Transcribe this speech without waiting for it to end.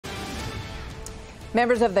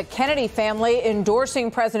Members of the Kennedy family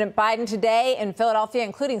endorsing President Biden today in Philadelphia,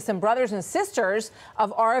 including some brothers and sisters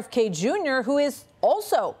of RFK Jr., who is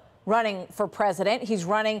also running for president. He's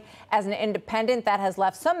running as an independent. That has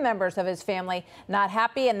left some members of his family not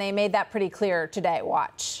happy, and they made that pretty clear today.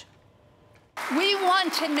 Watch. We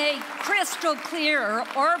want to make crystal clear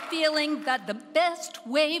our feeling that the best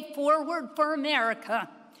way forward for America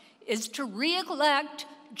is to re-elect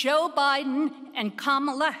Joe Biden and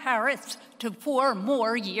Kamala Harris to 4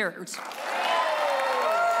 more years.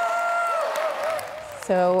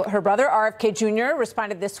 So her brother, RFK Jr.,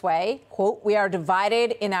 responded this way, quote, "We are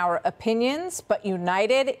divided in our opinions, but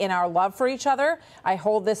united in our love for each other. I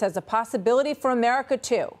hold this as a possibility for America,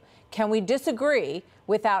 too. Can we disagree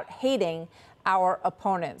without hating our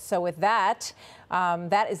opponents?" So with that,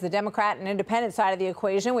 that is the Democrat and independent side of the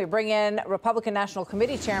equation. We bring in Republican National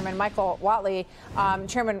Committee Chairman Michael Whatley.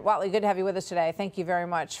 Chairman Whatley, good to have you with us today. Thank you very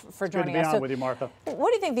much for joining us. Good to be on with you, Martha. What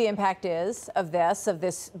do you think the impact is of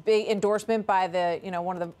this big endorsement by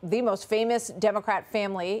one of the most famous Democrat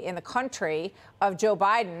family in the country of Joe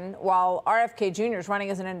Biden, while RFK Jr. is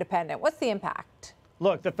running as an independent? What's the impact?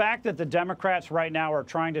 Look, the fact that the Democrats right now are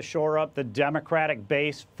trying to shore up the Democratic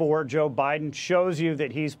base for Joe Biden shows you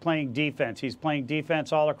that he's playing defense. He's playing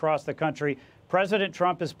defense all across the country. President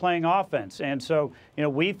Trump is playing offense. And so,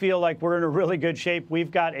 we feel like we're in a really good shape. We've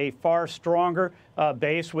got a far stronger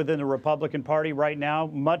base within the Republican Party right now,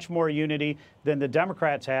 much more unity than the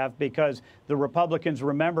Democrats have, because the Republicans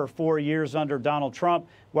remember 4 years under Donald Trump,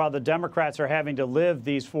 while the Democrats are having to live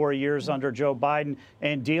these 4 years under Joe Biden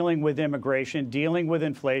and dealing with immigration, dealing with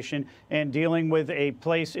inflation, and dealing with a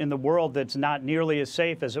place in the world that's not nearly as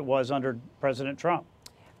safe as it was under President Trump.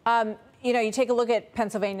 You take a look at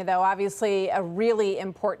Pennsylvania, though, obviously a really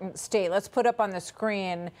important state. Let's put up on the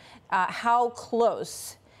screen how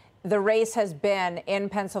close the race has been in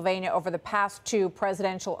Pennsylvania over the past 2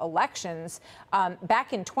 presidential elections.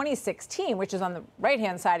 Back in 2016, which is on the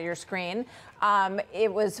right-hand side of your screen,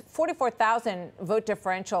 it was 44,000 vote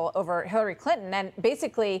differential over Hillary Clinton. And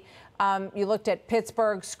basically, you looked at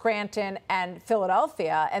Pittsburgh, Scranton, and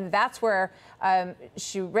Philadelphia, and that's where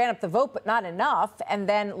she ran up the vote, but not enough. And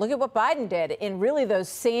then look at what Biden did in really those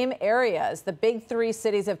same areas, the big 3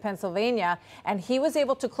 cities of Pennsylvania, and he was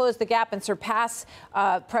able to close the gap and surpass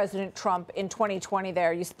President Trump in 2020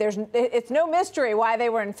 there. It's no mystery why they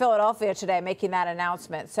were in Philadelphia today making that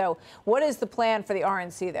announcement. So what is the plan for the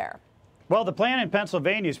RNC there? Well, the plan in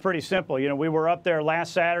Pennsylvania is pretty simple. We were up there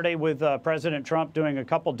last Saturday with President Trump doing a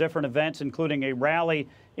couple different events, including a rally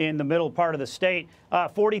in the middle part of the state.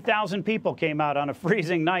 40,000 people came out on a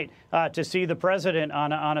freezing night to see the president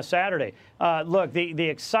on a Saturday. Look, the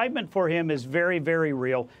excitement for him is very, very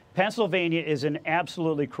real. Pennsylvania is an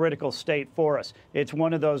absolutely critical state for us. It's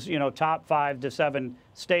one of those, top 5 to 7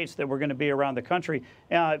 states that we're going to be around the country.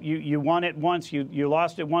 You won it once, you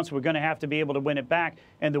lost it once. We're going to have to be able to win it back.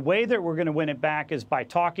 And the way that we're going to win it back is by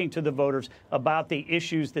talking to the voters about the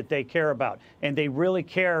issues that they care about. And they really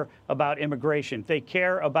care about immigration. They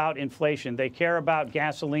care about inflation. They care about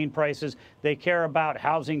gasoline prices. They care about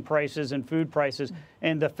housing prices and food prices.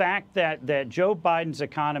 And the fact that Joe Biden's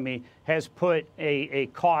economy has put a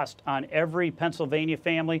cost on every Pennsylvania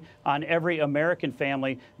family, on every American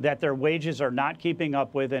family, that their wages are not keeping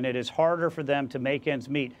up with, and it is harder for them to make ends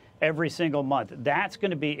meet every single month. That's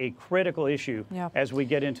going to be a critical issue as we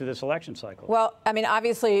get into this election cycle. Well,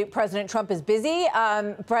 obviously, President Trump is busy.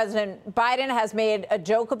 President Biden has made a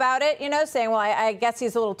joke about it, saying, well, I guess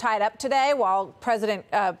he's a little tied up today while President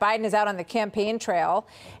Biden is out on the campaign trail.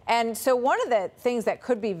 And so one of the things that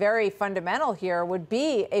could be very fundamental here would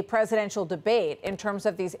be a presidential debate in terms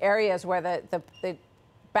of these areas where the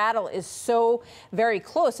battle is so very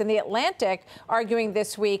close. In The Atlantic, arguing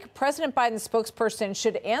this week, President Biden's spokesperson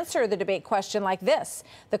should answer the debate question like this: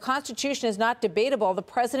 the Constitution is not debatable. The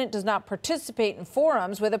president does not participate in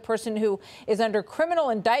forums with a person who is under criminal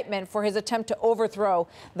indictment for his attempt to overthrow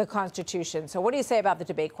the Constitution. So what do you say about the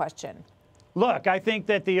debate question? Look, I think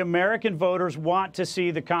that the American voters want to see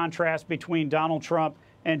the contrast between Donald Trump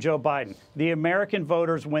and Joe Biden. The American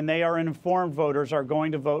voters, when they are informed voters, are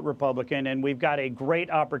going to vote Republican, and we've got a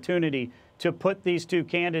great opportunity to put these 2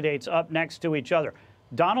 candidates up next to each other.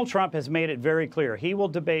 Donald Trump has made it very clear he will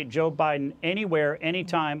debate Joe Biden anywhere,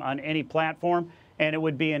 anytime, on any platform, and it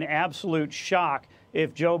would be an absolute shock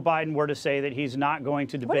if Joe Biden were to say that he's not going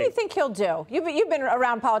to debate. What do you think he'll do? You've been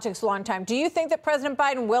around politics a long time. Do you think that President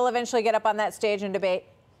Biden will eventually get up on that stage and debate?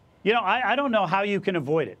 I don't know how you can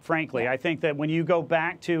avoid it, frankly. I think that when you go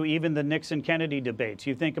back to even the Nixon-Kennedy debates,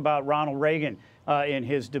 you think about Ronald Reagan in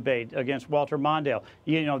his debate against Walter Mondale.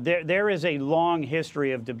 You know, there is a long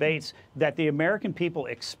history of debates that the American people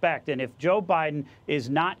expect. And if Joe Biden is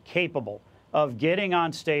not capable of getting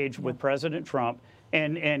on stage with President Trump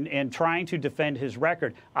and trying to defend his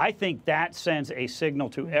record, I think that sends a signal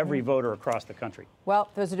to every voter across the country. Well,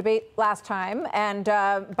 there was a debate last time, and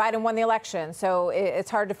Biden won the election, so it's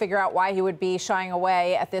hard to figure out why he would be shying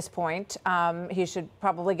away at this point. He should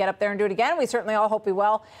probably get up there and do it again. We certainly all hope he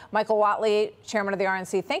will. Michael Whatley, chairman of the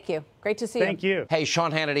RNC, thank you. Great to see you. Thank you. Hey,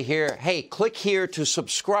 Sean Hannity here. Hey, click here to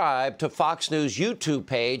subscribe to Fox News YouTube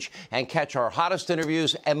page and catch our hottest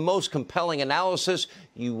interviews and most compelling analysis.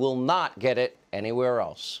 You will not get it anywhere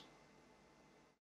else.